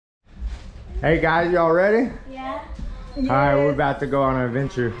Hey guys, y'all ready? Yeah. All right, we're about to go on an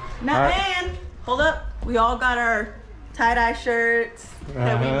adventure. And hold up, we all got our tie-dye shirts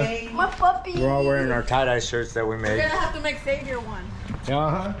that we made. My puppy. We're all wearing our tie-dye shirts that we We're made. gonna have to make Savior one.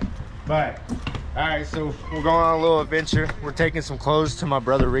 But all right, so we're going on a little adventure. We're taking some clothes to my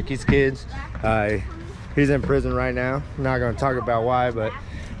brother Ricky's kids. He's in prison right now. I'm not gonna talk about why, but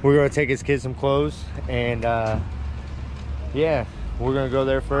we're gonna take his kids some clothes, and yeah, we're gonna go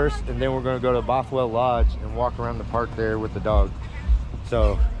there first, and then we're gonna go to Bothwell Lodge and walk around the park there with the dog.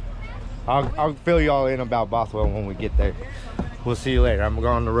 So I'll fill y'all in about Bothwell when we get there. We'll see you later. I'm going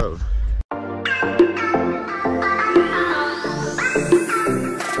on the road.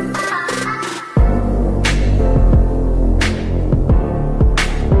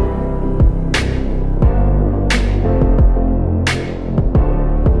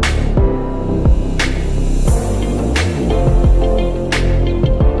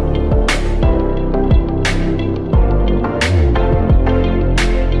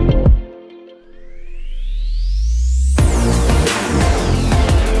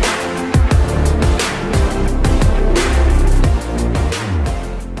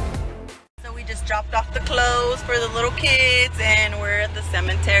 Dropped off the clothes for the little kids, and we're at the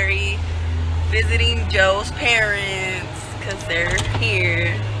cemetery visiting Joe's parents because they're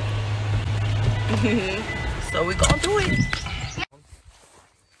here. So we gonna do it.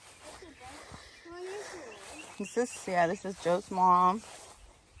 This is Joe's mom,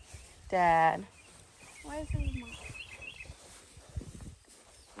 dad. Why is his mom?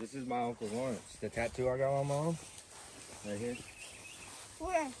 This is my Uncle Lawrence. The tattoo I got on my arm, right here.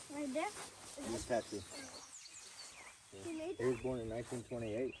 Where? Right there? This tattoo. Yeah. He was born in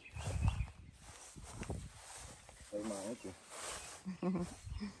 1928. That was my uncle.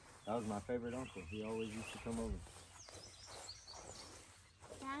 That was my favorite uncle. He always used to come over.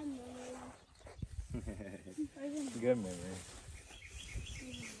 Bad memory. Good memory.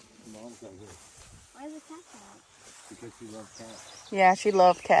 Mom's not here. Why is the cat out? Because she loved cats. Yeah, she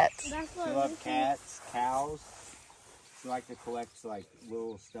loved cats. She loved cats, cows. She liked to collect like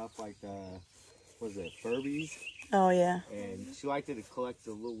little stuff like what is it, Furbies? Oh yeah. And she liked to collect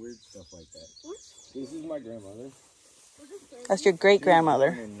the little weird stuff like that. What? This is my grandmother. That's your great grandmother.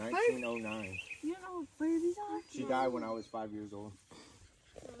 In 1909. You don't know what Furbies are? She died when I was 5 years old.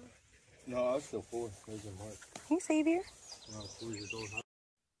 No, I was still 4. It was in March. Hey, Savior. When I was 4 years old.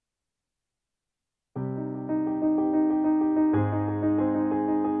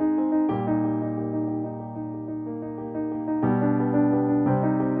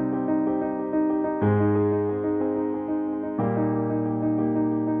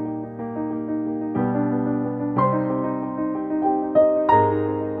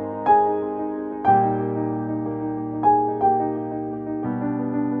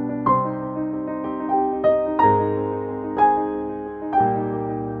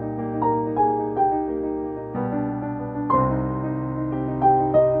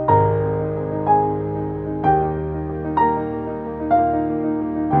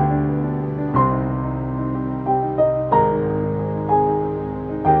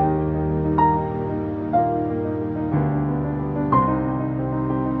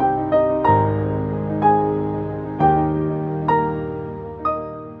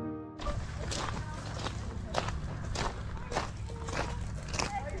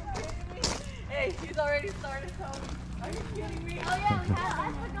 He's already started coming. Are you kidding me? Oh yeah,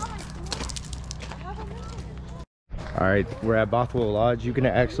 I forgot. All right, we're at Bothwell Lodge. You can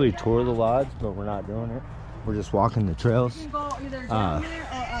actually tour the lodge, but we're not doing it. We're just walking the trails. You can go either down there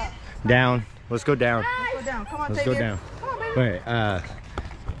or up. Down. Let's go down. Let's go down. Come on, Let's go down. Come on, baby. Wait,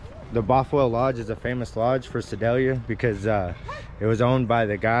 the Bothwell Lodge is a famous lodge for Sedalia because it was owned by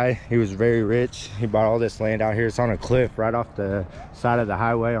the guy. He was very rich. He bought all this land out here. It's on a cliff right off the side of the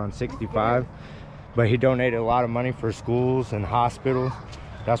highway on 65. But he donated a lot of money for schools and hospitals.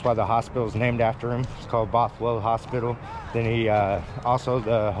 That's why the hospital is named after him. It's called Bothwell Hospital. Then he also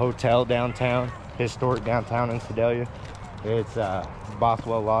the hotel downtown, historic downtown in Sedalia. It's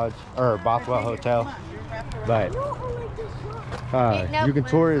Bothwell Lodge or Bothwell Hotel. But you can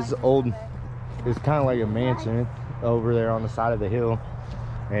tour his old. It's kind of like a mansion over there on the side of the hill,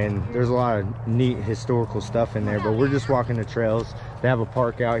 and there's a lot of neat historical stuff in there. But we're just walking the trails. They have a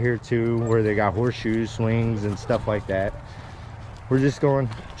park out here too where they got horseshoes, swings, and stuff like that. We're just going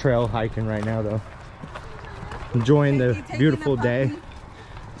trail hiking right now though. Enjoying the beautiful day.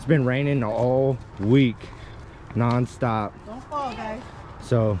 It's been raining all week, non-stop. Don't fall, guys.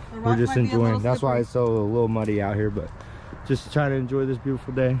 So we're just enjoying. That's why it's so a little muddy out here, but just trying to enjoy this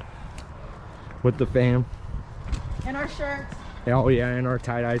beautiful day with the fam. And our shirts. Oh yeah, and our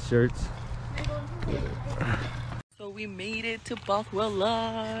tie-dye shirts. So we made it to Bothwell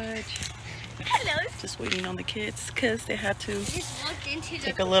Lodge. Hello. Just waiting on the kids because they had to Just walked into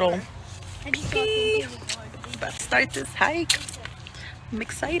take a little pee. the About to start this hike. I'm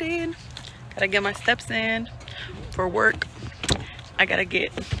excited. Gotta get my steps in for work. I gotta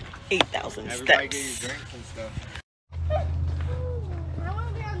get 8,000 steps. Everybody get your drinks and stuff. I want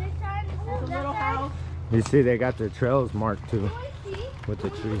to be on this side. There's a little house. You see, they got the trails marked too with the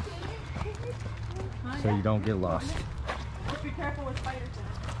tree, so you don't get lost. Just be careful with spiders.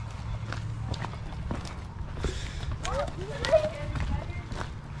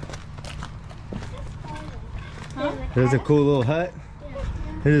 There's a cool little hut.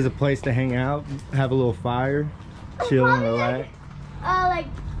 This is a place to hang out, have a little fire, chill and relax. Like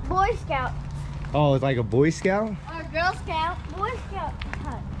Boy Scout Oh, it's like a Boy Scout? or Girl Scout. Boy Scout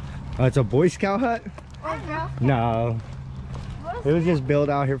hut. Oh, it's a Boy Scout hut? Or Girl Scout. No. It was just built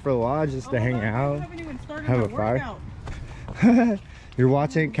out here for the lodge, just to hang out, have a fire. You're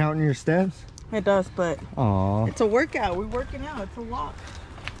watching, counting your steps? It does, but Aw. it's a workout. We're working out. It's a walk.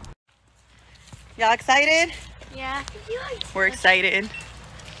 Y'all excited? Yeah. We're excited.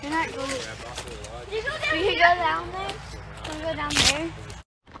 You're not going. We can go down there. Can we go down there?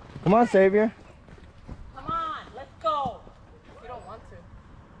 Come on, Savior. Come on, let's go. You don't want to.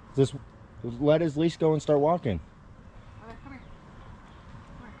 Just let his leash go and start walking. All right, come here.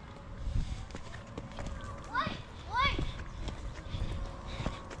 What?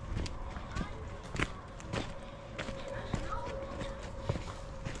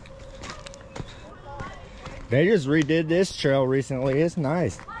 They just redid this trail recently. It's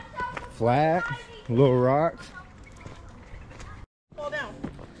nice. Flat, little rocks. Fall down.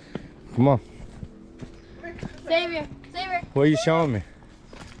 Come on. Savior. What are you showing me?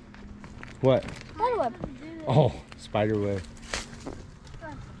 What? Spiderweb. Oh, spider web.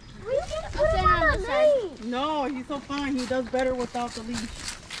 I'll stand on this side. No, he's so fine. He does better without the leash.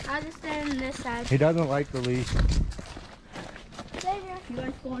 I'll just stand on this side. He doesn't like the leash. Savior. He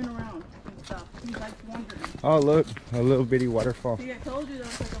likes going around and stuff. He likes wandering. Oh, look, a little bitty waterfall. See, I told you that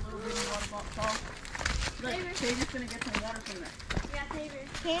was like a little bitty waterfall. Look, Savior's gonna get some water from there. Yeah, Savior.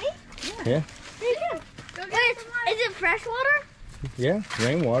 Can he? Yeah, Savior. Go get is it fresh water? yeah,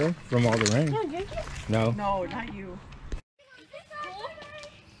 rainwater from all the rain. Can I drink it? No. No, not you.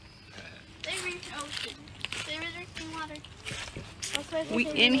 Savior. Oh, Savior drinking water. We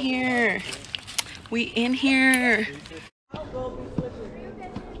in here. We in here.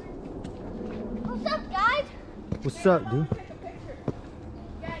 What's up, guys? What's up, dude? Look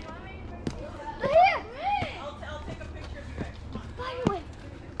here. I'll take a picture of you guys. Spider egg.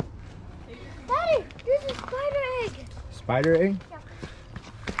 Daddy, there's a spider egg. Spider egg?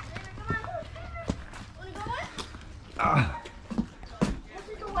 Wanna go in? Ah. This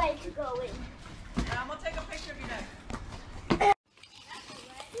is the way to go in. I'm gonna take a picture of you guys.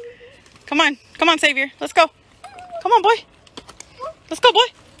 Come on, come on, Savior. Let's go. Come on, boy. Let's go, boy.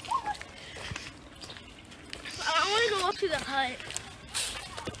 I want to go up to the hut.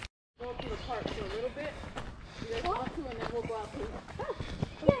 Go up to the park for a little bit. You guys walk to and then we'll go out to.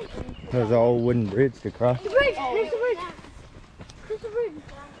 There's an old wooden bridge to cross. The bridge. There's the bridge. There's the bridge.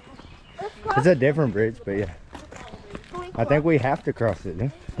 Let's cross. It's a different bridge, but yeah. I think we have to cross it,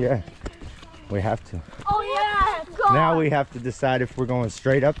 dude. Yeah, we have to. Oh yeah. God. Now we have to decide if we're going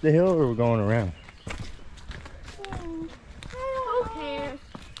straight up the hill or we're going around. Who cares?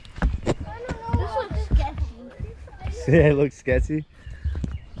 This looks sketchy. Yeah, it looks sketchy.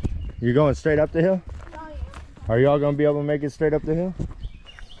 You're going straight up the hill? Are y'all gonna be able to make it straight up the hill?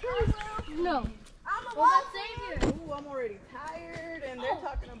 No. What about Savior? Ooh, I'm already tired, and they're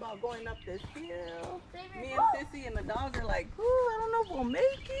talking about going up this hill. Savior. Me and Sissy and the dog are like, ooh, I don't know if we'll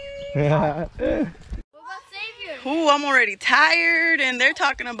make it. What about Savior? Ooh, I'm already tired, and they're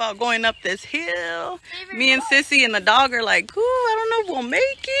talking about going up this hill. Me and Sissy and the dog are like, ooh, I don't know if we'll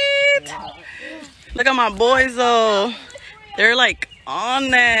make it. Look at my boys, though. They're like on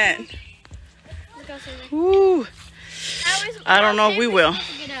that. Look how Savior. Ooh. I don't know if we will.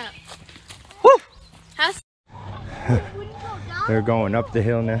 Get up. Woo. How's They're going up the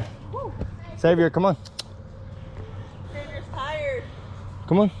hill now. Savior, come on. Savior's tired.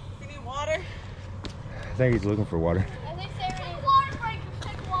 Come on. You need water? I think he's looking for water. I think Savior needs water break.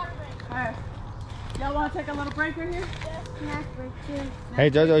 Take a water break. All right. Y'all want to take a little break right here? Snack break too. Hey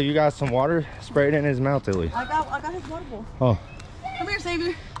Jojo, you got some water sprayed in his mouth at least. I got his water bowl. Oh. Come here,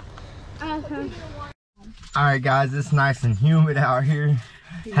 Savior. All right, guys, it's nice and humid out here.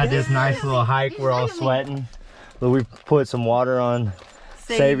 Had this nice little hike. We're all sweating. But we put some water on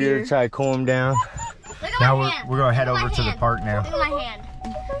Savior to try to cool him down. Look at Now my we're hand. gonna head Look at over my to the hand. park now. Look at my hand.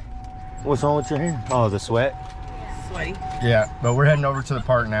 What's wrong with your hand? Oh, the sweat? Sweaty. Yeah, but we're heading over to the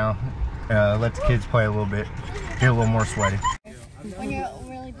park now. Let the kids play a little bit. Get a little more sweaty. When you're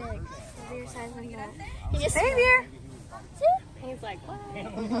really big. Your size when you're not. Xavier. He's like, what?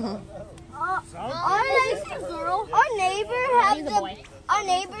 Our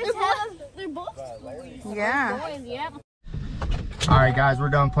neighbors have. They're both boys. Yeah. Yeah. All right, guys, we're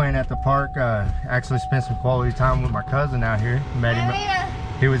done playing at the park. Actually spent some quality time with my cousin out here. Met him.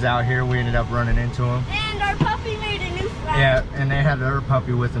 He was out here. We ended up running into him. And our puppy made a new friend. Yeah, and they had their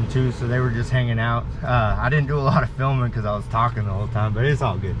puppy with them too, so they were just hanging out. I didn't do a lot of filming because I was talking the whole time, but it's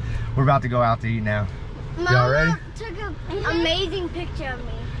all good. We're about to go out to eat now. Y'all ready? Took an amazing picture of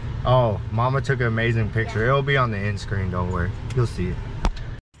me. Oh, Mama took an amazing picture. It'll be on the end screen, don't worry. You'll see it.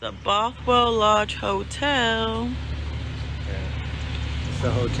 The Bothwell Lodge Hotel. It's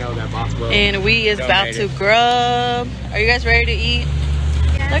the hotel that Bothwell And we is about to grub. Are you guys ready to eat?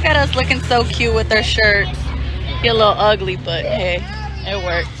 Yeah. Look at us looking so cute with our shirts. Get a little ugly, but hey, it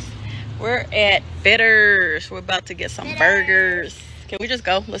works. We're at Bitters. We're about to get some burgers. Can we just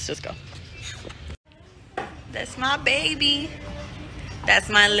go? Let's just go. That's my baby. That's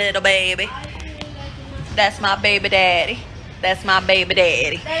my little baby. That's my baby daddy. That's my baby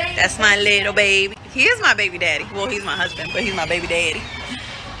daddy. That's my little baby. He is my baby daddy. Well, he's my husband, but he's my baby daddy.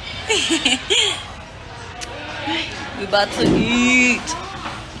 We about to eat.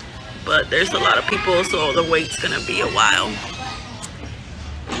 But there's a lot of people, so the wait's gonna be a while.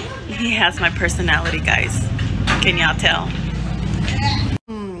 He has my personality, guys. Can y'all tell?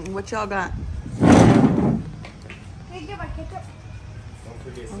 What y'all got?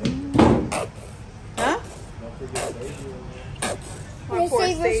 Huh? My poor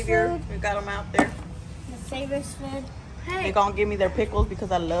Savior. We got them out there. The Savior's food. Hey. They're gonna give me their pickles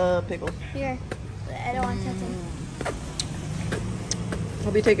because I love pickles. Here. I don't want to touch them.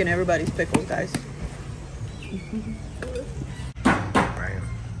 I'll be taking everybody's pickles, guys. Right.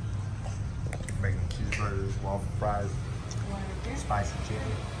 Bacon cheeseburgers, waffle fries, spicy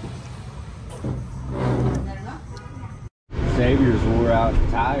chicken. Savior's wore out and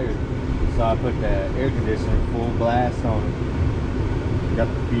tired, so I put the air conditioner full blast on him. Got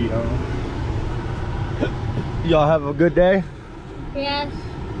the feet on. Y'all have a good day? Yes.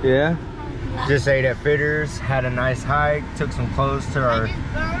 Yeah? Just ate at Fitters, had a nice hike, took some clothes to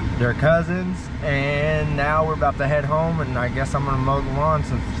their cousins, and now we're about to head home, and I guess I'm gonna mow the lawn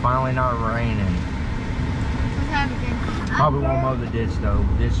since it's finally not raining. Probably won't mow the ditch though.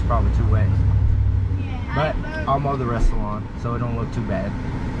 The ditch is probably too wet. But I'll mow the rest of the lawn so it don't look too bad.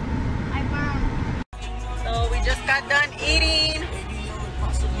 So we just got done eating.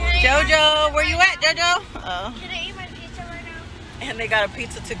 Jojo, where you at, Jojo? Oh. Can I eat my pizza right now? And they got a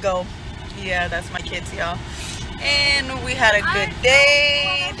pizza to go. Yeah, that's my kids, y'all. And we had a good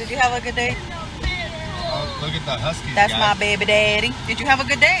day. Did you have a good day? Oh, look at the Huskies, That's guys. my baby daddy. Did you have a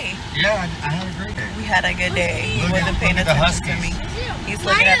good day? Yeah, I had a great day. We had a good day. He Look wasn't at paying the attention to Huskies. me. He's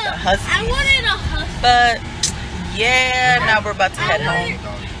looking at the Huskies. I wanted a husky. But yeah, now we're about to head home.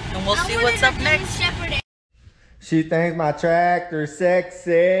 And we'll see what's up next. She thinks my tractor's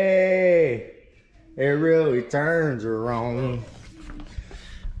sexy. It really turns her on.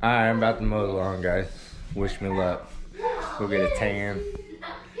 Alright, I'm about to mow the lawn, guys. Wish me luck. Go get a tan.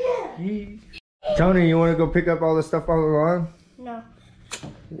 Tony, you want to go pick up all the stuff on the lawn? No.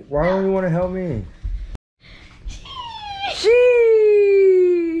 Why don't you want to help me?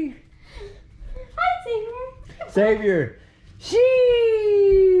 She. Hi, Savior. Savior. She.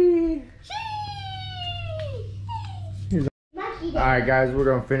 Alright guys, we're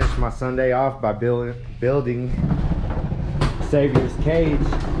gonna finish my Sunday off by building Savior's cage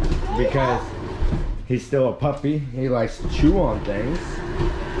because he's still a puppy. He likes to chew on things.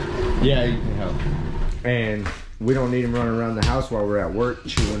 Yeah, you can help. And we don't need him running around the house while we're at work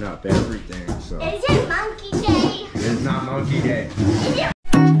chewing up everything. So Is it monkey day? it's not monkey day.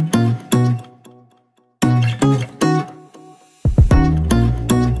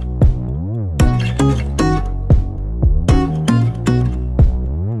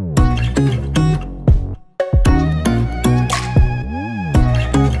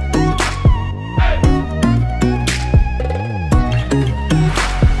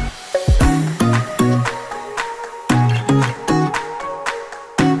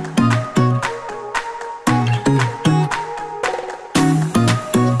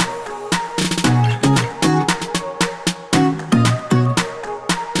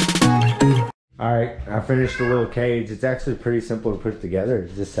 I finished the little cage. It's actually pretty simple to put together.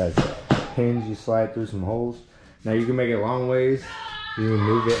 It just has pins you slide through some holes. Now you can make it long ways. You can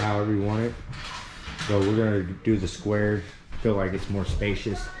move it however you want it. So we're gonna do the square. Feel like it's more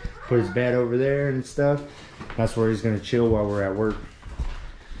spacious. Put his bed over there and stuff. That's where he's gonna chill while we're at work.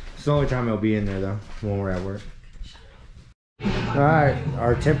 It's the only time he'll be in there though, when we're at work. Alright,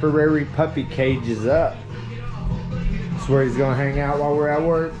 our temporary puppy cage is up. That's where he's gonna hang out while we're at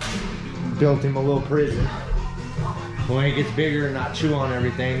work. Built him a little prison. When he gets bigger and not chew on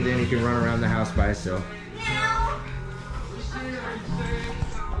everything, then he can run around the house by himself.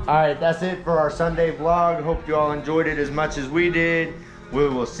 Alright, that's it for our Sunday vlog. Hope you all enjoyed it as much as we did. We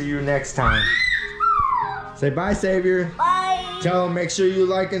will see you next time. Say bye, Savior. Bye. Tell him make sure you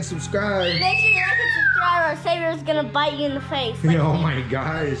like and subscribe. Make sure you like and subscribe or Savior's gonna bite you in the face. Like Oh my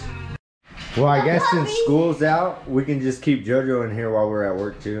gosh. Well, I guess since school's out, we can just keep JoJo in here while we're at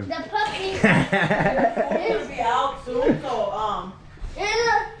work too. the puppy. It'll be out soon, so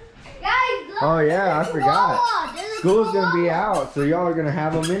Guys, look. Oh yeah, I forgot. There's a School's gonna be koala. out, so y'all are gonna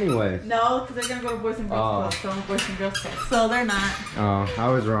have them anyway. no, because they're gonna go to Boys and Girls Club. Some Boys and Girls Club. So they're not. Oh, I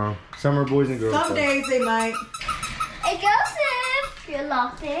was wrong. Summer boys and girls. Some Club. days they might. Hey, Joseph, you're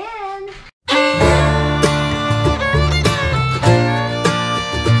locked in.